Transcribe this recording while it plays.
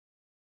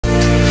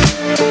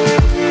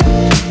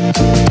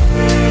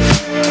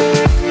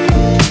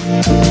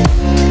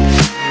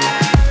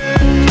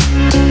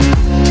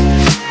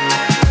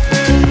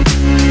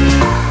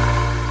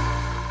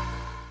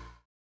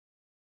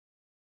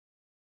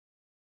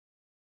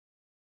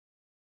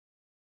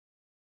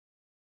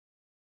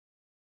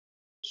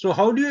So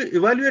how do you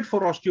evaluate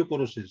for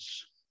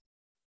osteoporosis?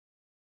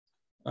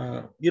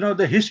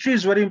 The history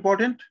is very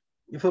important.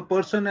 If a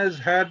person has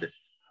had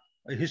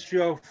a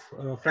history of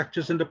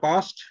fractures in the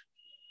past,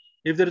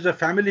 if there is a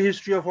family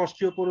history of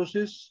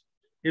osteoporosis,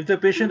 if the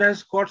patient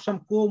has got some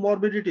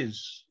comorbidities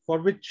for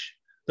which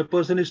the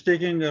person is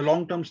taking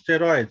long-term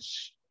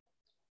steroids,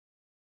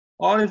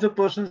 or if the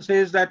person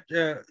says that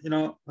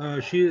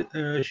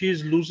she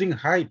is losing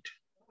height,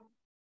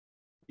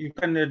 you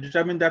can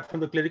determine that from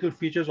the clinical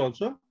features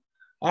also.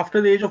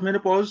 After the age of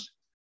menopause,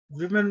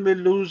 women will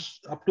lose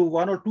up to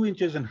 1 or 2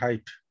 inches in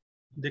height.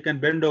 They can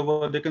bend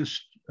over, they can,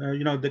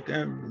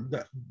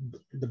 the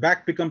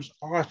back becomes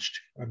arched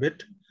a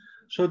bit.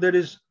 So there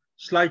is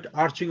slight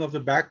arching of the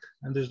back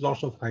and there's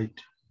loss of height.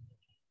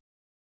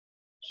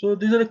 So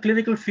these are the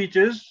clinical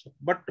features,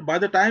 but by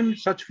the time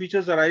such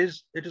features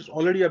arise, it is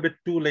already a bit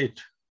too late.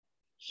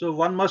 So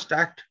one must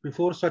act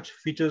before such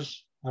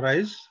features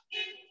arise.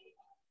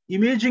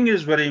 Imaging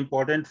is very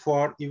important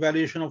for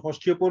evaluation of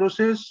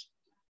osteoporosis.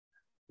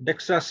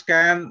 DEXA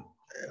scan,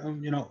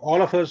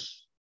 all of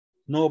us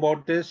know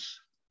about this.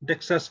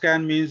 DEXA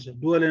scan means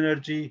dual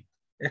energy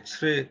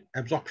X-ray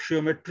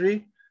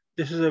absorptiometry.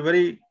 This is a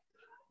very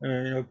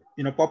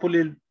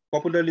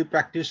popularly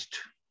practiced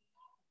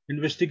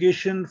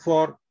investigation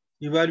for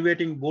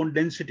evaluating bone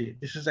density.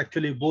 This is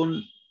actually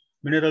bone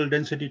mineral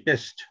density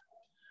test.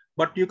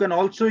 But you can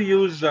also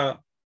use CT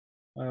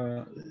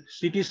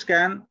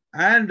scan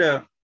and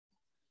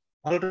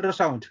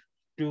ultrasound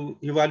to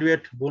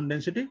evaluate bone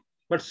density.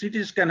 But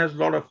CT scan has a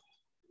lot of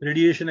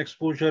radiation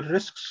exposure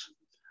risks.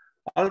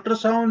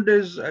 Ultrasound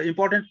is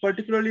important,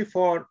 particularly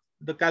for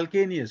the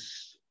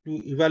calcaneus,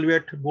 to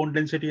evaluate bone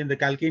density in the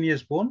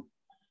calcaneus bone.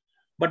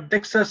 But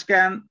DEXA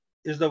scan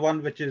is the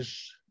one which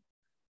is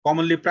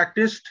commonly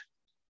practiced,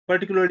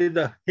 particularly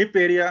the hip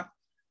area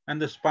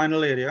and the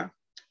spinal area.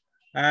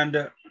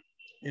 And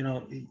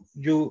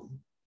you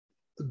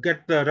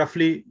get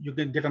you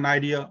can get an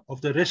idea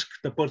of the risk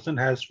the person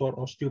has for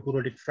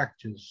osteoporotic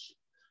fractures.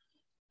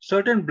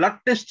 Certain blood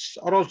tests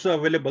are also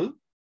available,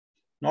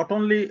 not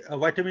only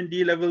vitamin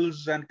D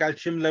levels and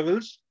calcium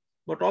levels,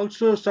 but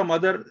also some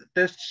other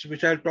tests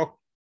which I'll talk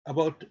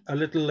about a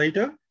little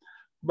later.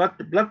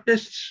 But blood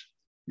tests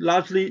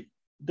largely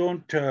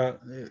don't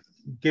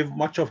give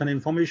much of an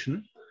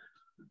information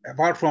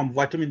apart from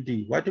vitamin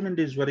D. Vitamin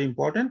D is very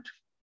important.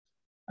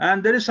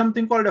 And there is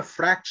something called a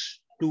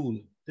FRAX tool.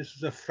 This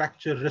is a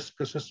fracture risk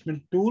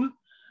assessment tool,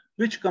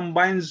 which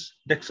combines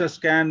DEXA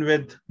scan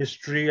with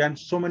history and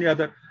so many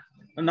other.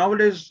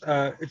 Nowadays,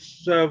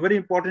 it's very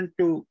important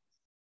to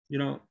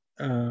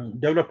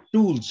develop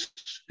tools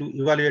to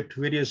evaluate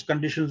various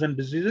conditions and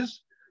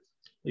diseases.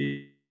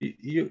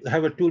 You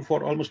have a tool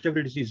for almost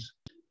every disease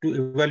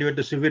to evaluate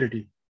the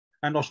severity,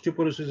 and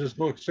osteoporosis is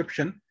no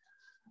exception.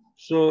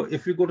 So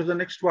if we go to the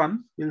next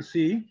one, you'll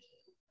see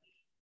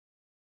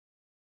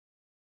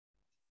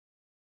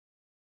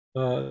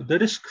the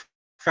risk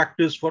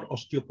factors for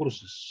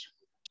osteoporosis.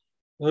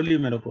 Early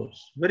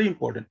menopause, very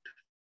important.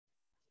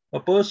 A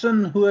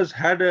person who has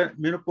had a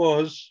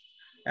menopause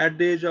at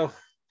the age of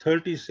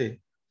 30, say,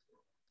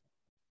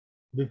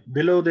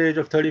 below the age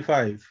of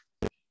 35,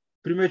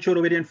 premature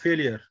ovarian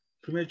failure,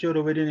 premature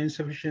ovarian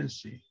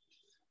insufficiency,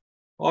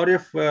 or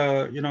if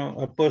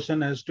a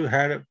person has to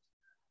have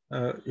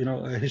a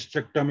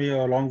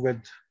hysterectomy along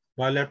with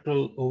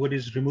bilateral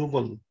ovaries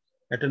removal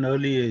at an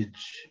early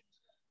age,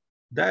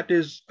 that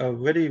is a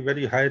very,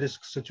 very high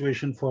risk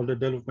situation for the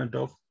development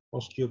of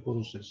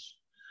osteoporosis.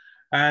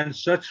 And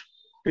such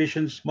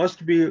patients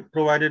must be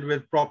provided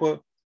with proper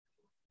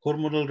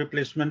hormonal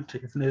replacement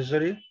if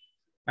necessary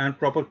and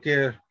proper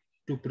care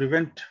to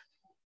prevent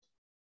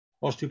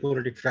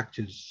osteoporotic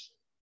fractures.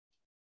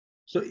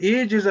 So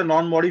age is a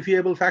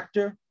non-modifiable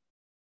factor.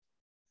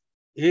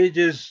 Age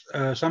is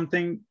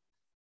something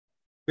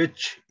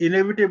which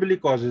inevitably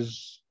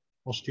causes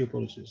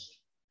osteoporosis.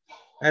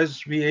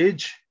 As we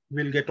age,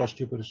 we'll get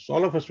osteoporosis.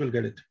 All of us will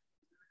get it.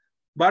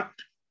 But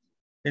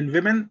in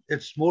women,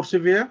 it's more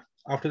severe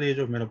after the age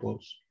of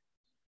menopause.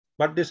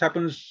 But this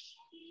happens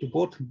to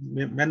both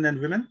men and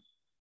women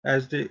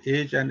as they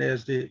age and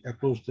as they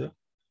approach the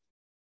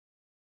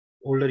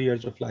older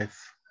years of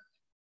life.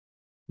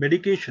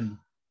 Medication.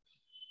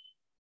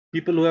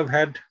 People who have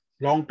had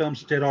long-term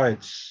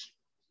steroids,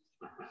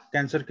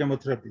 cancer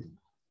chemotherapy,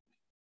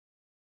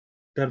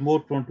 they're more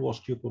prone to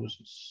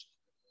osteoporosis.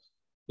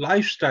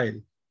 Lifestyle,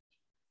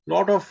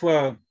 lot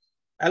of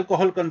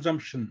alcohol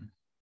consumption,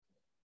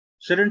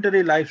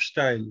 sedentary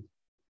lifestyle,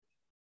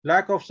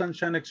 lack of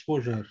sunshine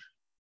exposure,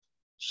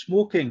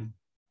 smoking,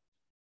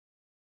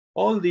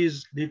 all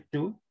these lead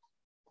to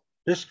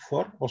risk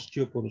for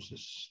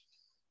osteoporosis.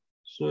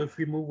 So if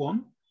we move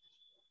on,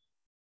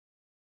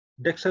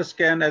 DEXA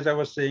scan, as I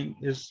was saying,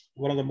 is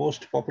one of the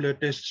most popular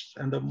tests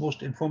and the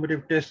most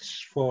informative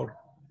tests for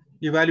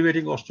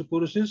evaluating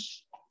osteoporosis.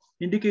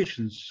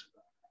 Indications.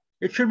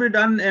 It should be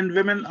done in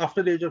women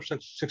after the age of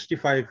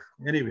 65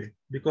 anyway,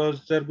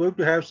 because they're going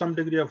to have some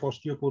degree of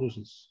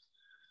osteoporosis,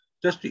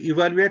 just to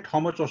evaluate how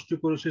much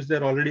osteoporosis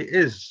there already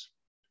is.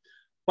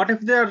 But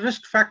if there are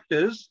risk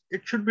factors,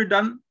 it should be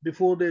done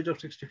before the age of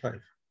 65.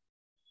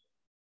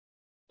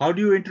 How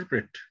do you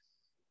interpret?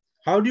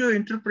 How do you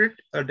interpret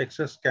a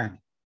DEXA scan?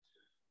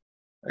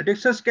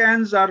 DEXA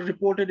scans are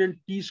reported in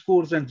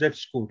T-scores and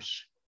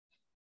Z-scores.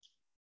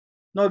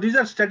 Now, these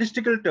are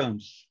statistical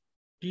terms,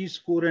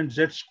 T-score and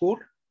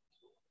Z-score.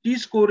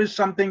 T-score is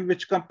something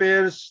which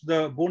compares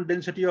the bone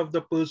density of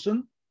the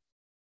person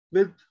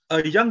with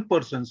a young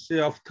person, say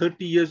of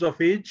 30 years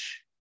of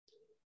age,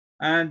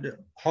 and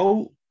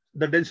how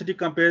the density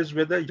compares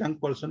with a young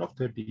person of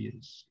 30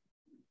 years.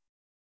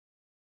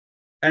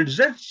 And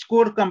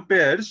Z-score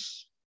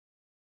compares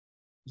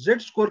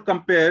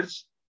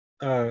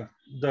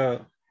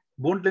the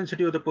bone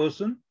density of the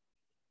person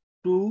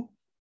to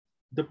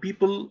the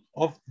people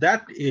of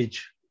that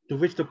age to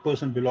which the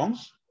person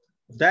belongs,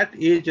 that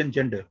age and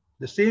gender,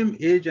 the same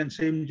age and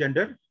same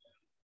gender,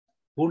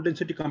 bone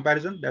density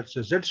comparison, that's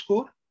a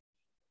Z-score,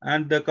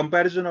 and the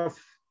comparison of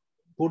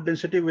bone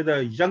density with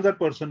a younger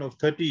person of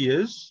 30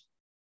 years,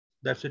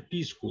 that's a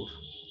T-score.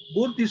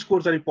 Both these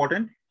scores are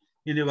important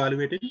in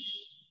evaluating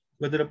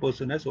whether a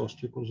person has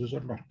osteoporosis or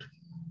not.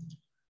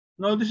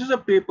 Now, this is a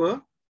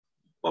paper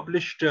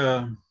published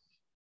in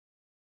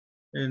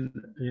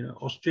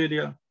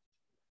Australia,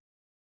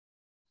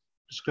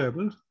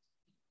 Prescribable,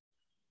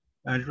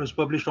 and it was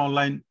published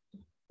online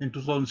in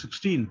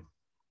 2016.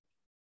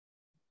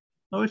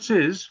 Now it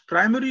says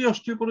primary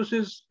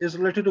osteoporosis is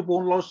related to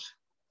bone loss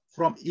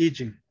from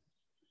aging,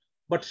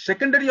 but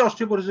secondary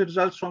osteoporosis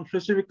results from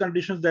specific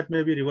conditions that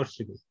may be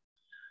reversible,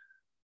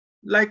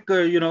 like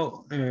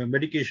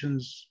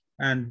medications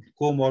and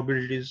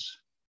comorbidities.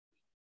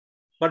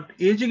 But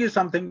aging is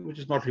something which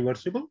is not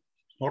reversible,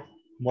 not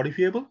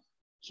modifiable.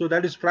 So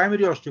that is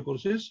primary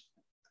osteoporosis,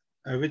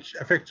 which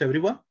affects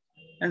everyone.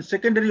 And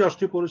secondary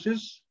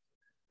osteoporosis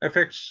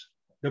affects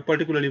the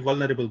particularly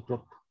vulnerable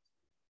group.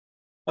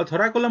 A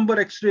thoracolumbar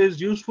X-ray is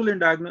useful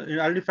in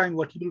identifying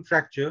vertebral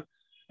fracture,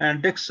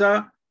 and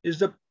DEXA is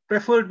the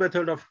preferred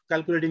method of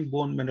calculating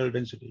bone mineral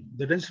density.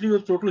 The density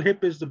of the total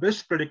hip is the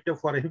best predictor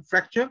for a hip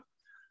fracture,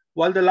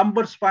 while the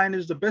lumbar spine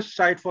is the best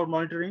site for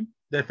monitoring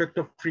the effect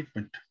of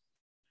treatment.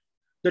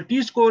 The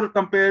T-score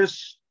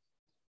compares,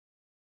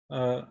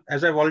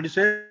 as I've already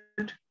said,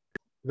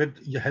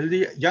 with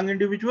healthy young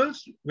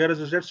individuals, whereas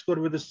the Z-score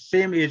with the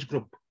same age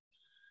group.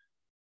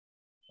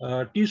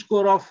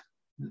 T-score of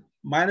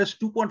minus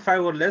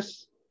 2.5 or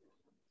less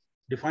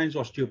defines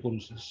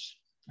osteoporosis.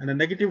 And a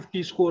negative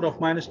T-score of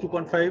minus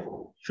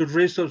 2.5 should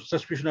raise a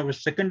suspicion of a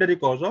secondary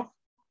cause of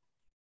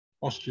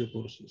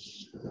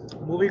osteoporosis.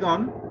 Moving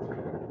on,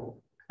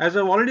 as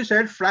I've already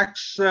said,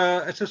 FRAX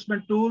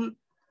assessment tool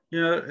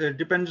it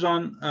depends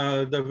on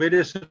the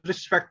various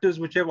risk factors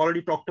which I've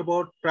already talked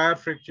about: prior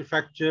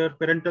fracture,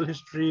 parental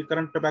history,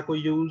 current tobacco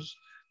use,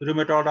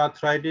 rheumatoid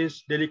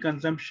arthritis, daily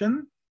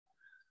consumption.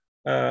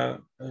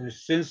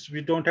 Since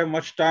we don't have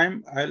much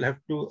time, I'll have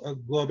to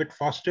go a bit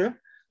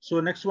faster. So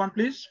next one,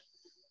 please.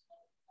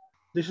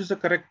 This is the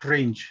correct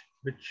range,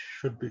 which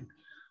should be.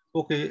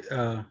 Okay,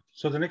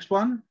 so the next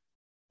one.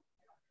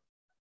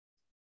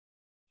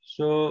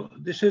 So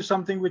this is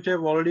something which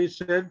I've already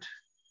said.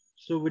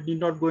 So we need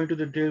not go into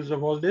the details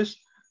of all this.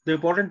 The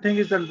important thing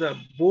is that the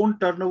bone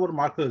turnover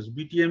markers,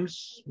 BTMs,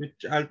 which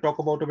I'll talk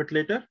about a bit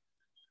later,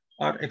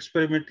 are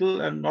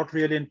experimental and not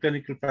really in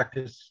clinical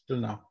practice till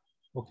now.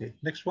 Okay,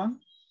 next one.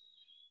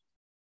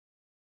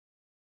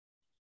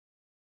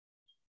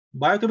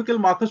 Biochemical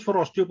markers for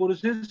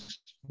osteoporosis: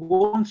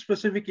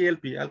 bone-specific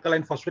ALP,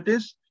 alkaline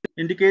phosphatase,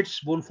 indicates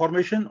bone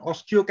formation.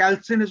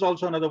 Osteocalcin is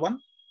also another one,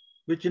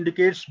 which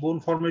indicates bone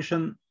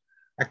formation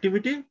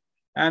activity.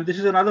 And this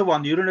is another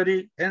one,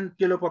 urinary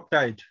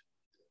N-kilopeptide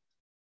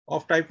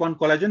of type 1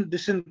 collagen.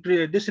 This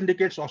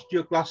indicates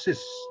osteoclasis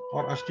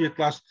or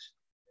osteoclast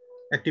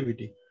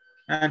activity,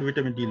 and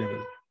vitamin D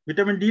level.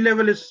 Vitamin D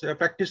level is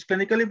practiced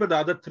clinically, but the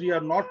other three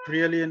are not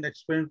really in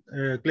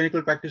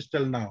clinical practice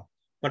till now,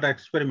 but are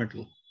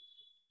experimental.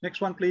 Next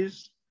one,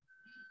 please.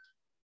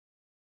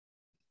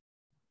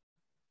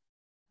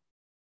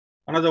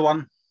 Another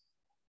one.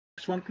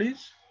 Next one,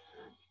 please.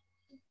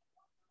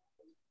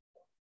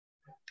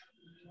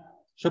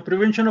 So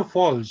prevention of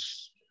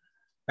falls.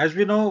 As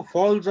we know,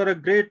 falls are a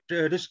great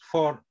risk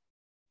for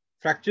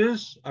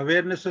fractures.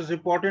 Awareness is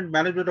important.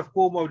 Management of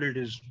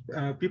comorbidities.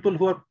 People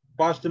who are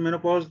past the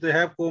menopause, they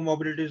have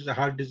comorbidities,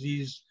 heart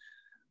disease,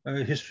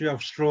 history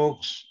of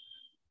strokes,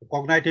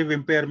 cognitive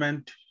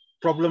impairment,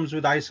 problems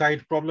with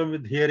eyesight, problem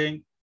with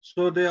hearing.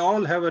 So they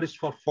all have a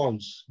risk for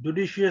falls.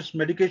 Judicious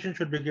medication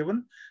should be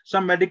given.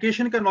 Some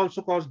medication can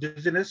also cause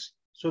dizziness.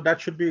 So that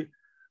should be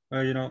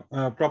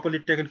properly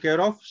taken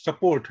care of.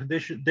 Support,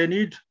 they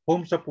need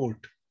home support.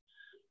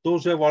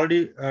 Those who have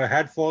already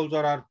had falls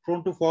or are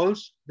prone to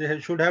falls, they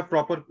should have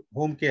proper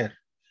home care.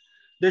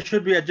 There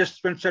should be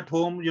adjustments at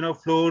home.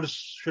 Floors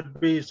should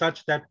be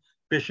such that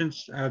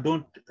patients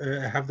don't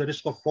have the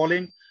risk of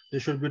falling.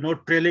 There should be no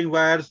trailing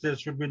wires. There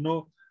should be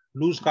no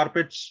loose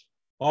carpets,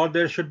 or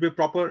there should be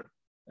proper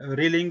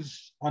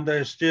railings on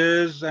the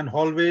stairs and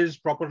hallways,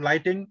 proper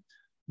lighting.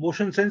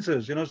 motion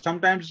sensors.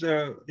 Sometimes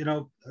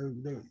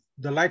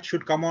the light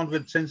should come on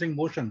with sensing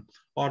motion,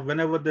 or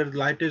whenever the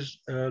light is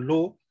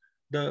low,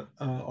 the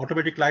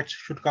automatic lights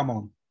should come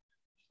on.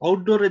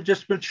 Outdoor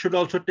adjustments should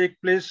also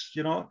take place.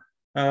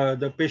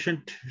 The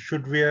patient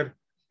should wear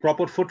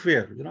proper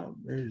footwear.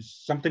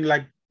 Something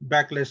like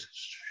backless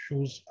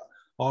shoes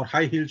or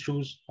high heel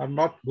shoes are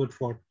not good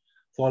for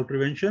fall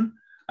prevention.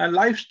 And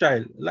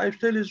lifestyle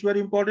is very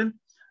important,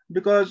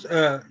 because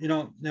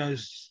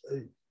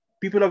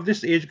people of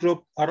this age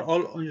group are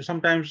all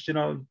sometimes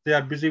they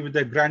are busy with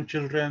their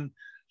grandchildren,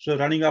 so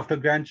running after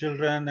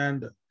grandchildren and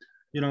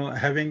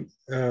having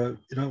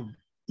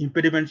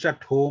impediments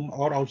at home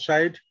or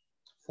outside.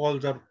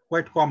 Falls are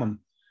quite common.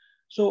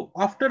 So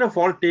after a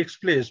fall takes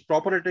place,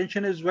 proper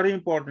attention is very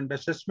important.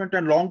 Assessment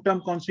and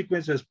long-term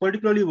consequences,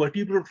 particularly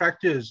vertebral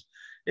fractures.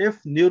 If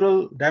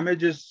neural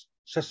damage is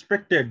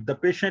suspected, the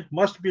patient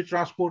must be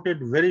transported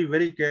very,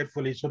 very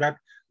carefully so that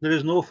there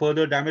is no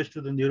further damage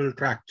to the neural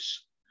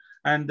tracts.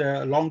 And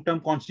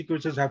long-term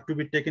consequences have to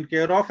be taken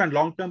care of, and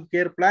long-term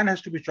care plan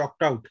has to be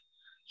chalked out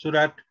so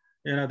that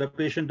the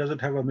patient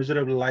doesn't have a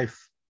miserable life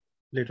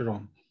later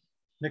on.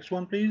 Next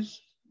one, please.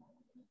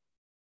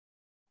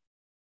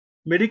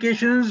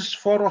 Medications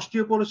for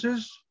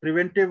osteoporosis,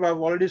 preventive, I've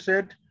already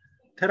said.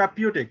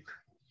 Therapeutic,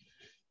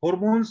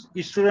 hormones,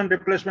 estrogen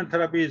replacement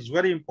therapy is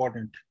very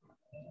important.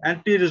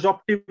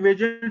 Anti-resorptive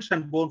agents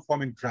and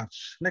bone-forming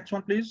drugs. Next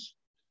one, please.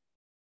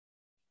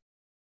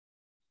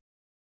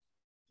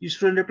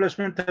 Estrogen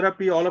replacement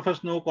therapy, all of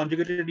us know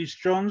conjugated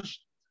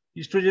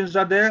estrogens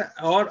are there,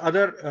 or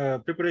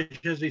other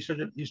preparations,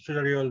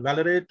 estradiol,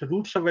 valerate.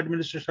 Routes of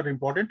administration are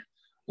important.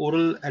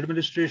 Oral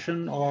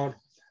administration or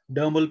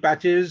dermal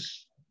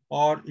patches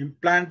or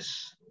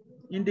implants.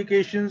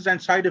 Indications and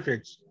side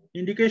effects.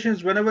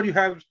 Indications, whenever you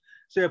have,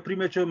 say, a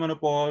premature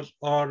menopause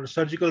or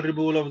surgical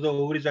removal of the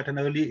ovaries at an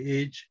early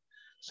age.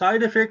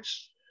 Side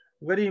effects,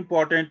 very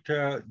important.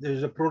 There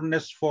is a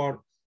proneness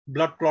for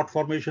blood clot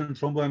formation,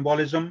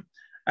 thromboembolism,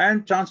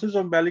 and chances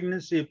of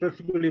malignancy,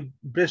 particularly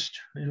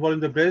involving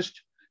the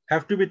breast,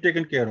 have to be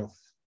taken care of.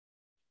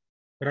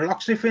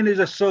 Raloxifene is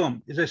a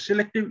serum, is a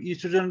selective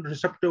estrogen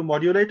receptor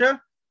modulator,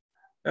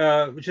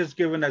 which is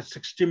given at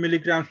 60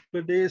 milligrams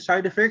per day.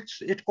 Side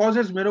effects, it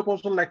causes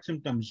menopausal-like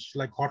symptoms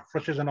like hot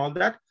flushes and all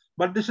that,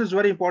 but this is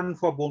very important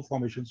for bone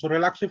formation. So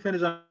raloxifene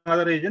is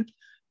another agent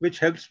which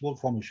helps bone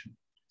formation.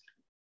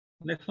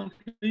 Next one,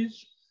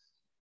 please.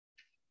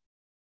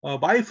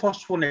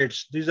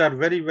 Biphosphonates, these are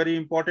very, very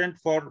important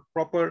for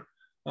proper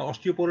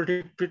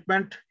osteoporotic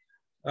treatment.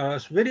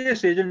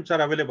 Various agents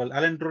are available.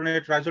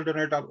 Alendronate,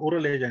 risodronate are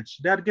oral agents.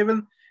 They are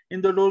given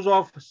in the dose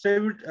of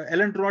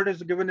alendronate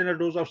is given in a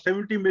dose of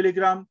 70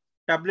 milligram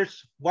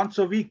tablets once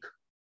a week.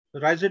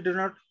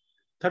 Risodronate,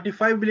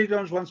 35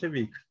 milligrams once a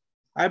week.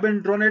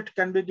 Ibandronate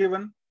can be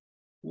given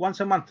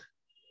once a month.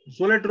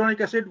 Zoledronic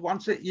acid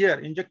once a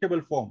year,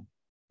 injectable form.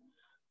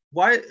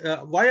 Why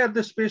are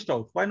they spaced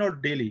out? Why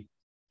not daily?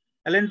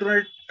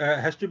 Alendronate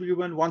has to be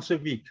given once a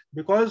week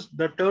because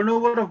the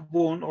turnover of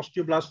bone,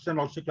 osteoblasts and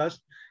osteoclasts,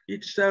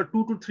 it's a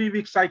 2 to 3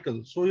 week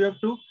cycle. So you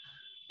have to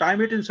time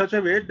it in such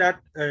a way that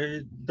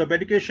the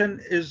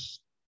medication is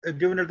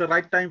given at the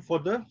right time for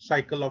the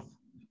cycle of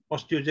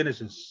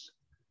osteogenesis.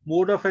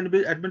 Mode of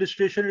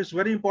administration is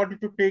very important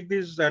to take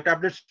these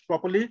tablets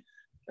properly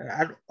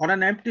on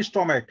an empty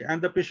stomach,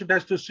 and the patient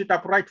has to sit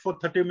upright for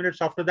 30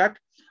 minutes after that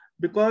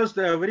because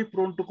they are very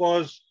prone to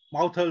cause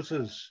mouth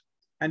ulcers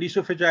and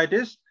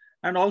esophagitis,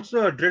 and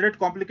also a dreaded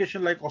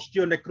complication like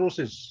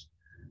osteonecrosis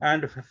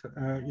and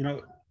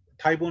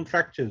thigh bone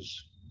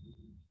fractures,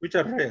 which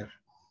are rare.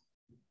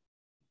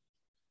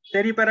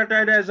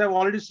 Teriparatide, as I've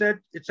already said,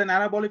 it's an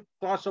anabolic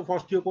class of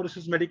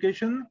osteoporosis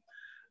medication.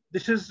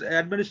 This is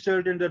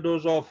administered in the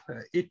dose of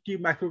 80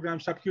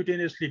 micrograms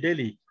subcutaneously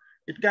daily.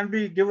 It can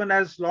be given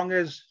as long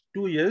as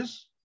 2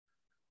 years,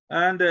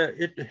 and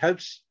it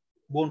helps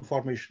bone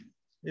formation.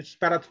 It's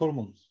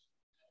parathormones.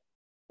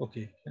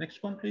 Okay,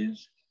 next one,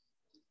 please.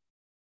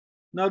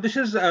 Now, this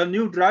is a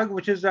new drug,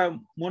 which is a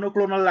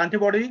monoclonal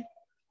antibody.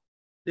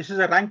 This is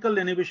a rankle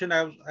inhibition,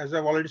 as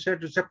I've already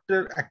said,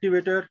 receptor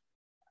activator,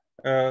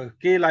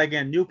 K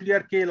ligand,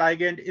 nuclear K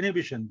ligand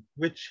inhibition,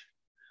 which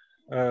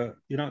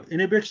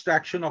inhibits the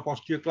action of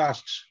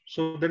osteoclasts.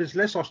 So there is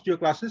less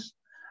osteoclasts,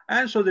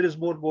 and so there is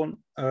more bone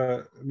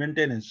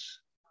maintenance.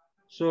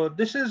 So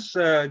this is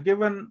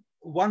given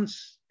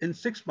once in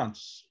 6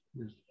 months.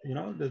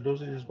 The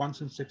dosage is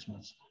once in 6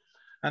 months.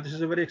 And this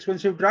is a very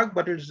expensive drug,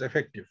 but it is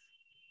effective.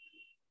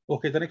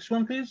 Okay, the next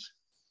one, please.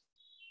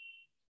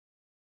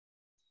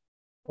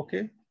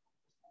 Okay.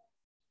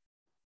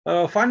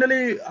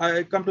 Finally,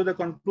 I come to the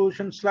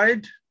conclusion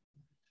slide.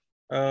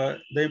 The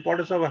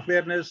importance of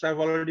awareness, I've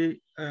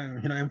already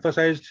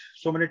emphasized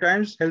so many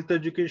times. Health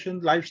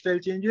education, lifestyle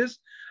changes,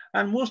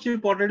 and most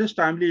important is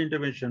timely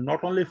intervention,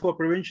 not only for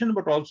prevention,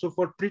 but also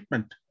for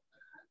treatment.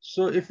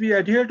 So if we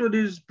adhere to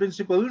these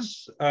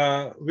principles,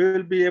 we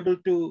will be able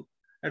to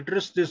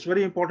address this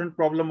very important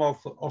problem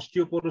of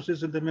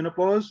osteoporosis in the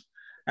menopause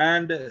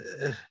and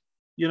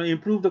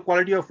improve the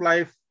quality of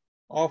life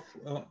of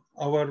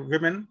our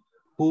women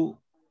who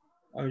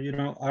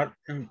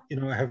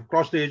have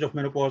crossed the age of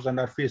menopause and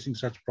are facing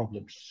such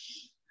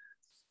problems.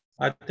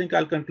 I think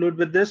I'll conclude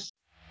with this.